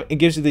it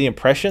gives you the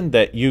impression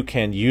that you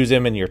can use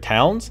him in your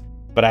towns,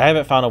 but I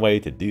haven't found a way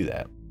to do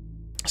that.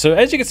 So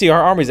as you can see,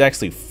 our army is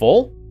actually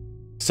full.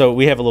 So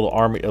we have a little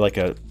army, like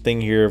a thing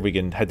here. We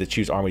can have to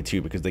choose army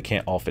 2 because they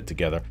can't all fit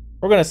together.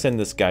 We're going to send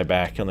this guy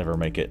back. He'll never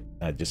make it,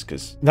 not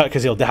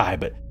because he'll die,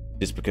 but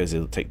just because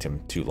it'll take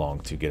him too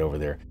long to get over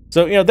there.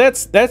 So,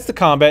 that's the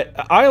combat.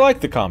 I like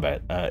the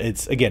combat.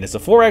 It's a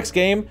 4X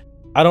game.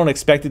 I don't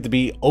expect it to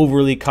be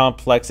overly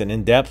complex and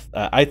in-depth.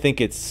 I think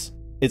it's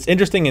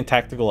interesting and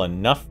tactical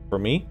enough for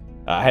me.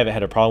 I haven't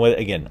had a problem with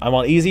it. Again, I'm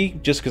on easy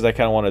just because I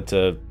kind of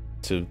wanted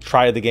to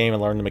try the game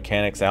and learn the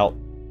mechanics out,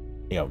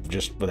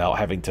 just without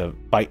having to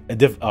fight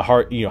a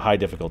hard, high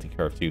difficulty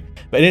curve too.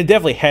 But it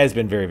definitely has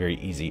been very, very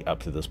easy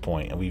up to this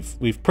point, and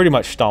we've pretty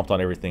much stomped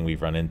on everything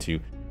we've run into.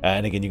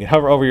 And again, you can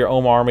hover over your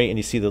own army, and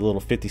you see the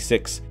little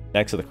 56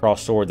 next to the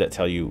cross sword that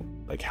tell you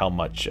like how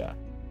much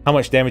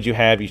damage you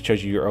have. It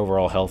shows you your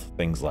overall health,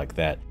 things like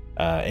that.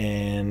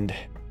 And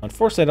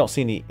unfortunately, I don't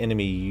see any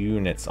enemy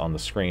units on the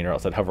screen, or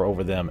else I'd hover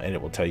over them, and it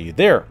will tell you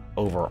their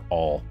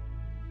overall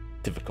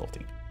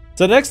difficulty.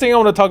 So the next thing I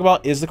want to talk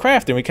about is the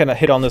crafting. We kind of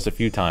hit on this a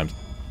few times.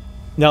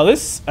 Now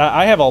this,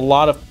 I have a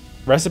lot of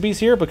recipes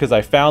here because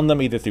I found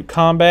them either through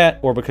combat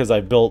or because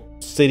I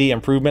built city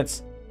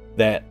improvements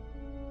that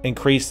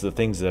increase the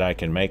things that I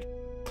can make.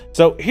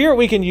 So here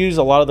we can use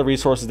a lot of the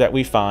resources that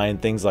we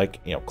find, things like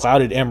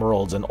clouded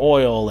emeralds and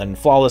oil and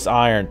flawless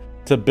iron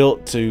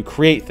to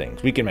create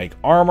things. We can make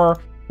armor,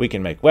 we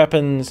can make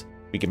weapons,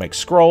 we can make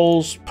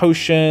scrolls,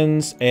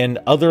 potions, and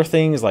other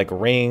things like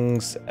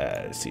rings.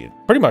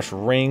 Pretty much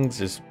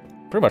rings is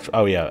pretty much,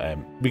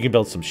 we can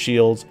build some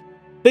shields,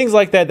 things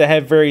like that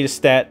have various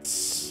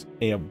stats,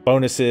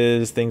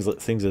 bonuses, things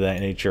of that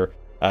nature.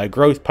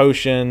 Growth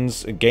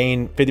potions,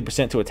 gain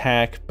 50% to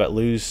attack, but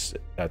lose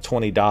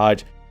 20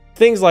 dodge,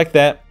 things like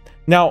that.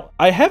 Now,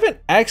 I haven't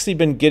actually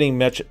been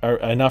getting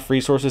enough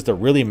resources to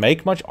really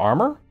make much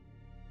armor.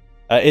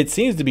 It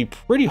seems to be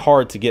pretty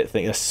hard to get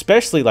things,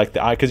 especially like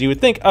because you would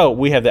think, oh,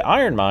 we have the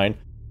iron mine,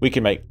 we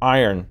can make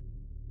iron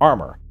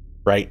armor,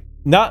 right?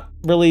 Not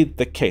really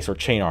the case, or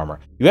chain armor.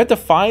 You have to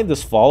find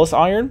this flawless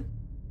iron,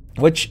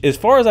 which, as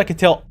far as I can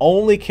tell,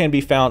 only can be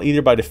found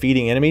either by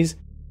defeating enemies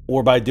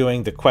or by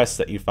doing the quests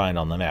that you find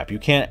on the map. You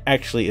can't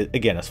actually,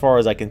 again, as far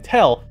as I can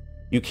tell,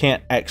 you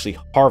can't actually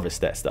harvest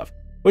that stuff,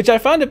 which I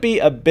find to be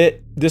a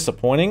bit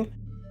disappointing.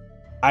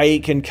 I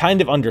can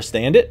kind of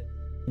understand it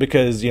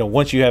because,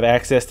 once you have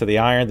access to the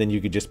iron, then you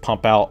could just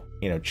pump out,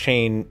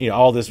 chain,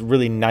 all this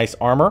really nice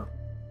armor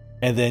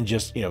and then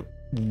just,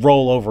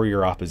 roll over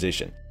your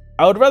opposition.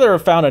 I would rather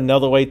have found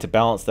another way to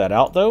balance that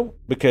out though,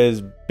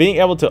 because being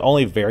able to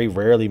only very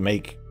rarely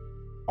make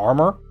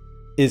armor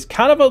is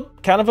kind of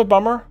a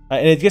bummer,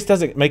 and it just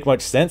doesn't make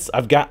much sense.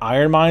 I've got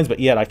iron mines, but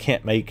yet I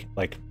can't make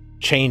like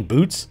chain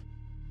boots.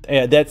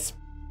 That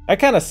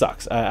kind of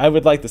sucks. I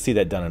would like to see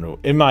that done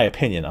in my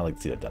opinion. I like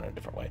to see that done in a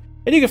different way.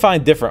 And you can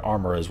find different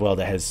armor as well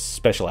that has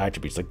special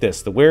attributes like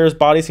this. The wearer's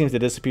body seems to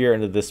disappear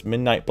into this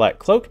midnight black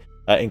cloak.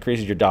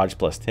 Increases your dodge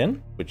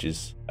 +10, which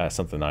is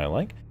something I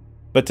like.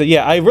 But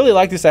yeah, I really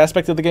like this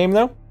aspect of the game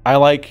though.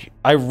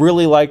 I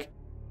really like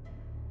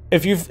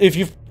if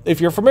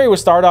you're familiar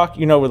with Stardock,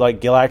 with like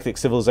Galactic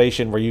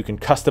civilization where you can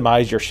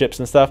customize your ships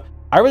and stuff.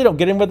 I really don't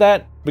get in with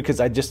that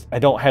because I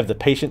don't have the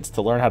patience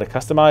to learn how to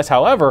customize.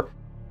 However,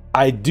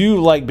 I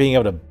do like being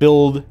able to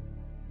build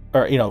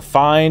or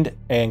find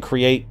and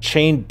create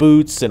chain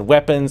boots and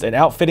weapons and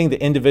outfitting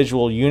the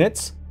individual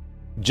units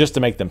just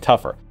to make them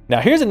tougher. Now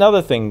here's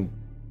another thing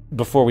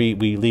before we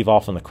leave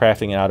off on the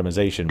crafting and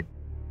optimization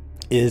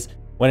is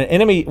when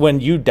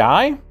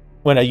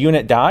a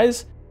unit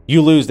dies,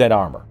 you lose that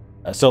armor.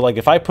 So like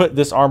if I put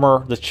this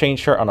chain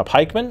shirt on a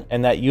pikeman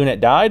and that unit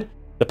died,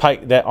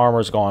 that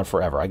armor's gone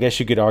forever. I guess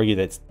you could argue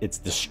that it's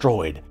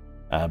destroyed,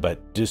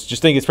 but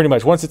just think it's pretty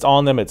much once it's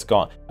on them, it's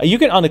gone. You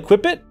can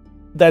unequip it,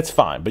 that's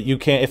fine, but you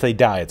can't, if they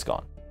die, it's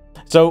gone.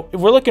 So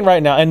we're looking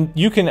right now, and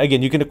you can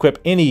equip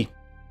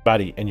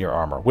anybody in your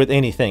armor with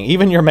anything,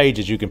 even your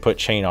mages. You can put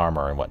chain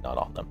armor and whatnot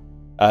on them.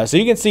 So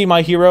you can see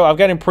my hero. I've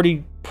got him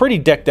pretty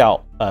decked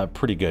out,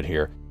 pretty good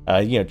here.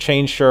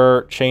 Chain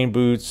shirt, chain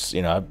boots,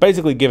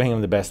 basically giving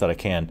him the best that I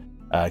can.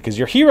 Because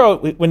your hero,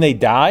 when they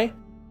die,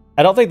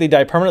 I don't think they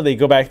die permanently. They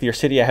go back to your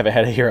city. I haven't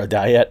had a hero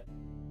die yet.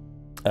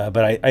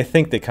 But I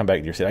think they come back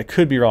to your city. I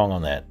could be wrong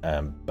on that.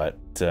 And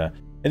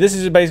this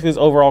is basically his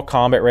overall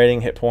combat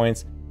rating, hit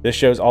points. This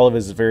shows all of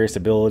his various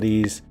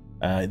abilities.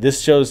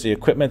 This shows the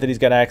equipment that he's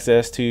got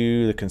access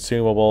to, the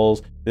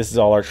consumables. This is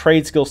all our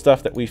trade skill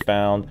stuff that we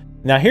found.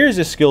 Now here's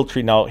his skill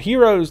tree. Now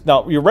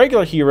your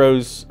regular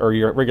heroes or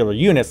your regular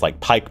units like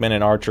pikemen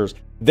and archers,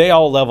 they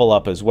all level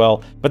up as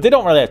well, but they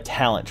don't really have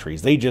talent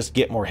trees. They just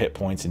get more hit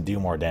points and do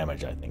more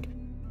damage, I think.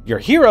 Your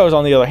heroes,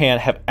 on the other hand,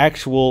 have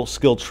actual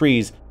skill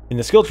trees, and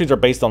the skill trees are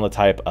based on the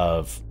type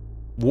of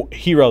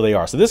hero they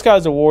are. So this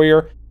guy's a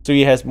warrior, so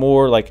he has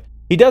more like,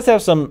 he does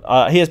have some,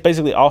 he has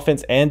basically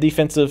offense and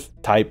defensive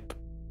type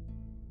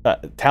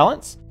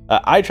talents.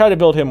 I try to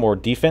build him more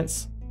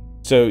defense.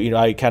 So,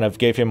 I kind of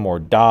gave him more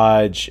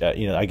dodge.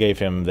 I gave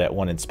him that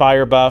one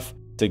inspire buff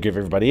to give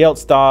everybody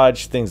else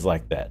dodge, things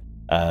like that.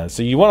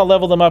 So you want to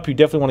level them up. You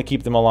definitely want to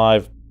keep them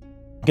alive,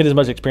 get as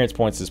much experience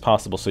points as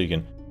possible so you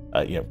can,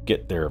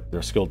 get their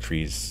skill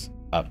trees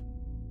up.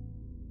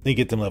 You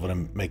get them leveled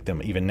and make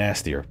them even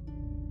nastier,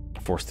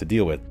 forced to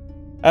deal with.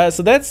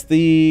 So that's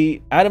the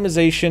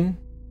itemization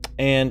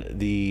and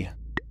the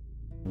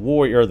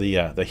warrior,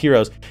 the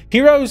heroes.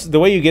 Heroes, the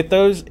way you get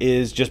those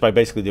is just by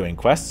basically doing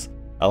quests.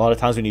 A lot of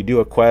times when you do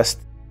a quest,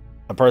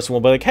 a person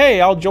will be like,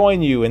 hey, I'll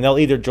join you. And they'll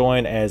either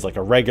join as like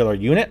a regular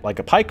unit, like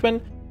a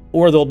pikeman,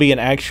 or they'll be an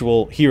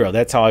actual hero.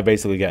 That's how I've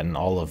basically gotten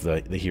all of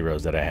the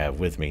heroes that I have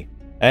with me.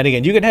 And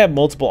again, you can have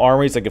multiple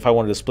armies. Like if I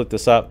wanted to split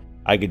this up,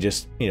 I could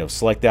just,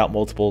 select out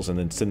multiples and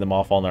then send them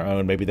off on their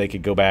own. Maybe they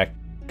could go back.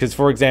 Because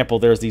for example,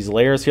 there's these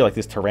layers here, like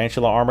this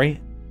tarantula army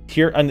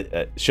here,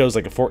 and shows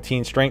like a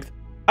 14 strength.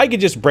 I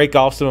could just break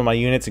off some of my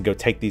units and go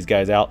take these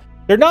guys out.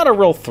 They're not a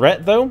real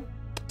threat though,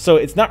 so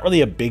it's not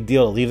really a big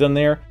deal to leave them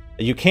there.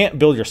 You can't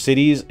build your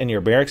cities and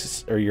your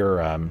barracks or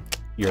your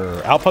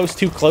outposts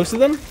too close to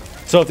them.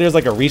 So if there's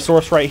like a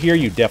resource right here,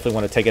 you definitely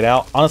want to take it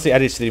out. Honestly, I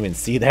just didn't even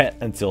see that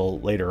until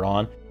later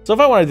on. So if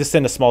I wanted to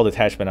send a small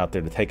detachment out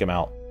there to take them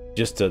out,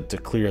 just to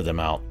clear them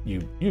out,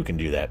 you can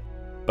do that.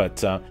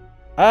 But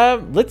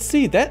let's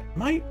see, that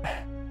might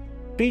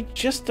be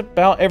just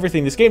about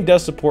everything. This game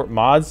does support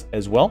mods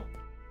as well.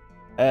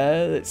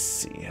 Let's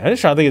see. I'm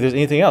just trying to think if there's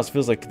anything else. It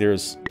feels like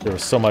there's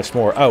so much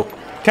more. Oh,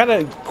 kind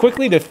of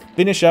quickly to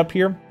finish up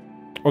here,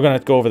 we're going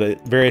to go over the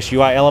various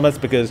UI elements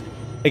because,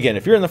 again,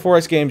 if you're in the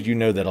 4X games, you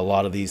know that a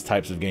lot of these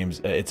types of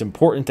games, it's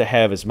important to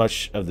have as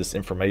much of this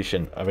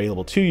information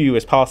available to you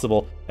as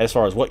possible as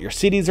far as what your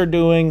cities are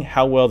doing,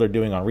 how well they're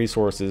doing on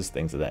resources,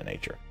 things of that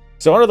nature.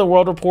 So under the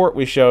world report,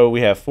 we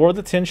have 4 of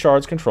the 10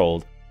 shards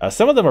controlled.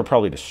 Some of them are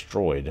probably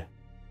destroyed,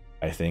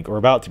 I think, or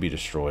about to be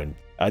destroyed.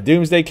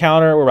 Doomsday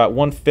counter, we're about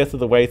 1/5 of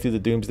the way through the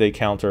Doomsday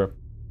counter,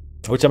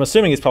 which I'm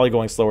assuming is probably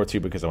going slower too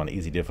because I'm on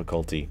easy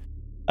difficulty.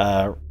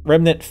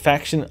 Remnant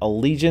faction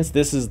allegiance,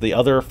 this is the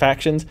other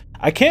factions.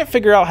 I can't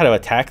figure out how to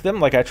attack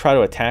them. Like I try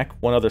to attack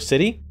one other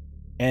city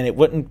and it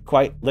wouldn't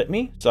quite let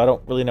me, so I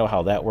don't really know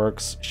how that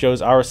works.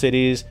 Shows our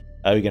cities,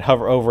 we can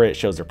hover over it,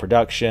 shows their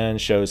production,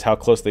 shows how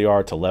close they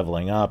are to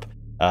leveling up.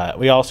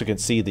 We also can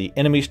see the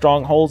enemy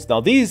strongholds. Now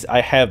these,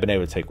 I have been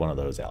able to take one of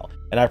those out.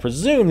 And I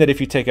presume that if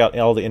you take out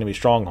all the enemy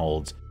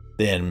strongholds,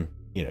 then,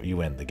 you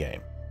win the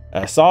game.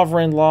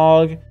 Sovereign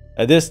log,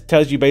 this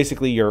tells you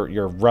basically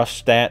your rough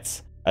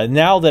stats.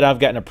 Now that I've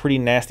gotten a pretty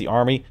nasty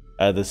army,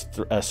 this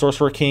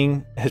Sorcerer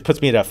King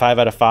puts me at a 5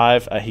 out of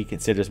 5. He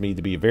considers me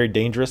to be very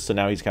dangerous, so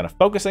now he's kind of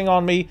focusing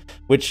on me,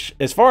 which,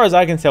 as far as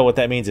I can tell, what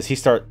that means is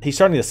he's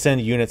starting to send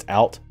units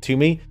out to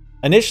me.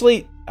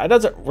 Initially, I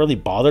wasn't really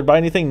bothered by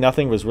anything.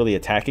 Nothing was really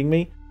attacking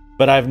me,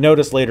 but I've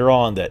noticed later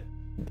on that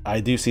I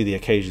do see the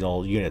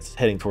occasional units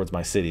heading towards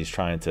my cities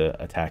trying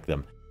to attack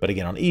them. But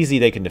again, on easy,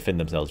 they can defend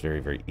themselves very,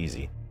 very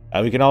easy.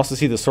 We can also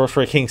see the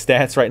Sorcerer King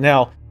stats right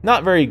now.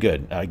 Not very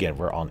good. Again,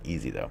 we're on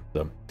easy though.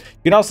 So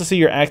you can also see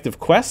your active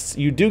quests.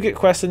 You do get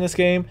quests in this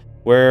game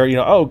where,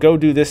 oh, go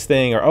do this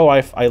thing, or, oh,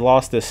 I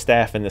lost this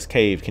staff in this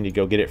cave. Can you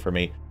go get it for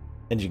me?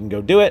 And you can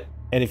go do it.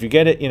 And if you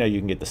get it, you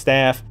can get the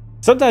staff.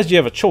 Sometimes you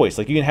have a choice.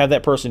 Like you can have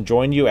that person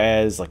join you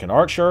as like an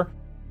archer,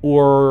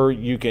 or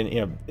you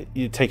can,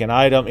 you take an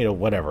item,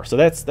 whatever. So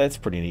that's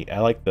pretty neat. I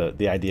like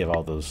the idea of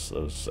all those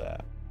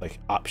like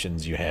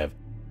options you have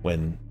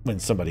when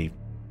somebody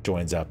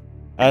joins up.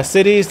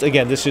 Cities,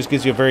 again, this just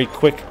gives you a very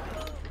quick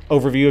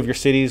overview of your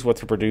cities, what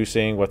they're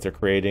producing, what they're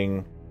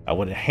creating,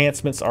 what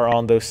enhancements are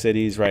on those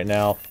cities right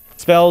now.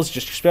 Spells,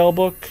 just your spell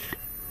book,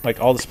 like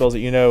all the spells that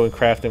and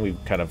crafting, we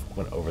kind of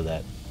went over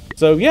that.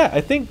 So yeah,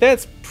 I think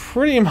that's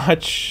pretty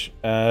much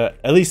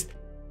at least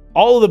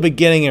all of the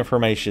beginning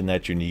information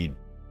that you need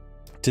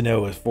to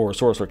know for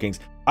Sorcerer Kings.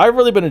 I've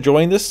really been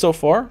enjoying this so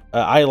far.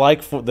 I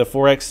like the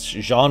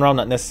 4X genre. I'm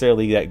not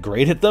necessarily that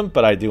great at them,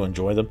 but I do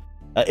enjoy them.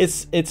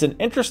 It's an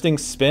interesting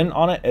spin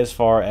on it as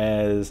far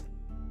as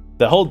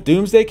the whole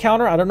Doomsday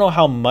counter. I don't know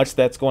how much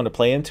that's going to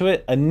play into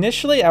it.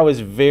 Initially, I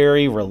was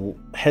very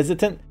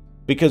hesitant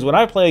because when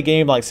I play a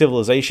game like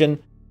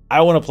Civilization,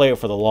 I want to play it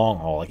for the long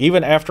haul. Like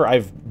even after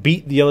I've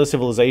beat the other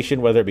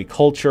civilization, whether it be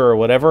culture or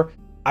whatever,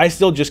 I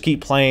still just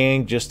keep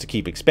playing just to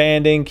keep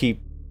expanding,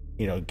 keep,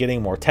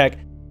 getting more tech,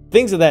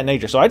 things of that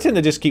nature. So I tend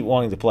to just keep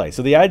wanting to play.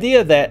 So the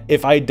idea that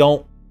if I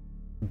don't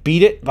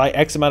beat it by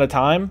X amount of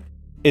time,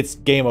 it's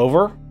game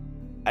over.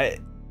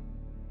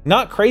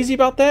 Not crazy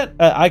about that.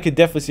 I could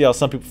definitely see how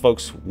some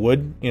folks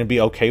would, be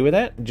okay with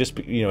that. Just,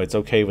 it's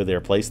okay with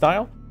their play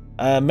style.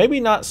 Maybe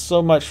not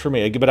so much for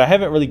me, but I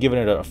haven't really given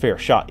it a fair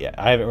shot yet.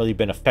 I haven't really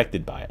been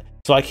affected by it.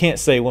 So I can't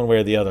say one way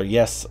or the other,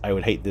 yes, I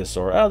would hate this,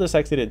 or, oh, this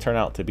actually didn't turn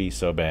out to be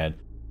so bad.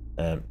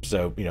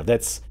 So,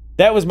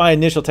 that was my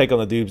initial take on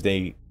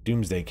the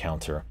Doomsday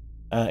counter.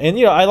 And,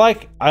 I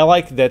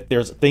like that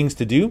there's things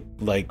to do,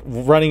 like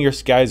running your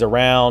guys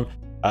around.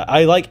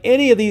 I like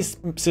any of these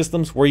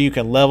systems where you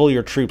can level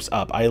your troops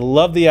up. I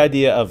love the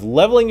idea of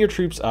leveling your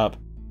troops up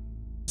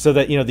so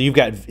that, you've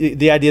got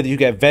the idea that you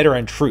got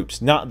veteran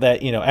troops, not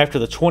that, after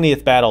the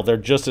 20th battle, they're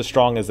just as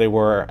strong as they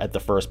were at the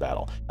first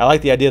battle. I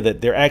like the idea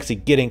that they're actually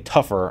getting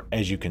tougher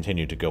as you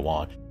continue to go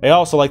on. I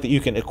also like that you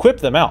can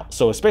equip them out.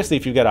 So especially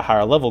if you've got a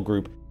higher level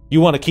group,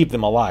 you want to keep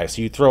them alive.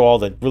 So you throw all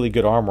the really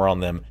good armor on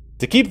them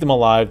to keep them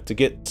alive,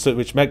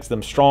 which makes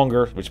them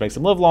stronger, which makes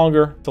them live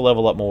longer, to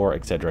level up more,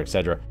 etc.,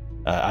 etc.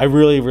 I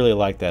really, really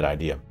like that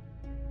idea.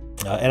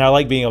 And I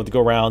like being able to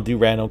go around, do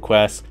random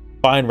quests,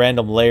 find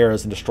random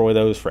layers and destroy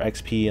those for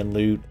XP and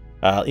loot.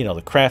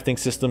 The crafting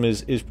system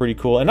is pretty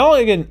cool. And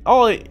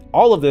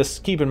all of this,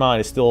 keep in mind,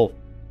 is still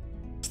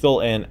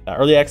in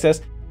early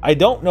access. I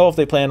don't know if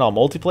they plan on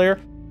multiplayer.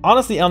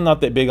 Honestly, I'm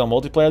not that big on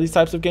multiplayer these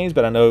types of games,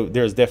 but I know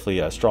there's definitely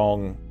a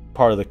strong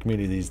part of the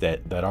communities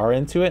that are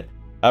into it.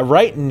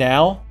 Right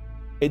now,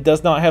 it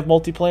does not have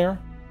multiplayer,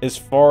 as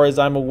far as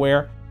I'm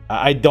aware.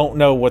 I don't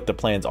know what the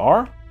plans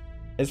are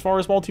as far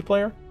as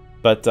multiplayer,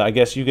 but I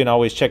guess you can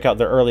always check out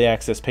their early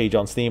access page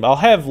on Steam. I'll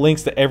have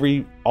links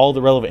to all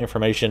the relevant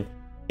information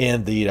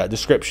in the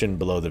description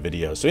below the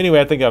video. So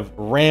anyway, I think I've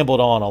rambled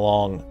on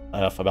long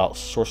enough about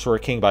Sorcerer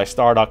King by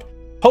Stardock.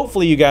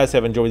 Hopefully you guys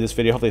have enjoyed this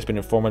video. Hopefully it's been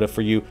informative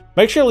for you.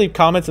 Make sure to leave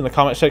comments in the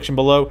comment section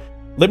below.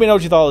 Let me know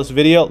what you thought of this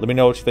video. Let me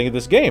know what you think of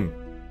this game.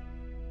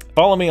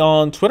 Follow me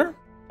on Twitter,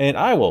 and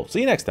I will see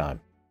you next time.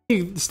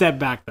 Step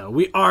back though.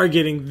 We are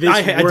getting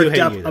this worked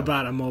up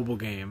about a mobile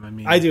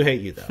game. I do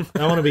hate you though.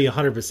 I want to be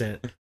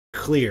 100%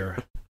 clear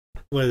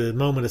with a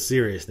moment of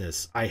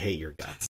seriousness. I hate your guts.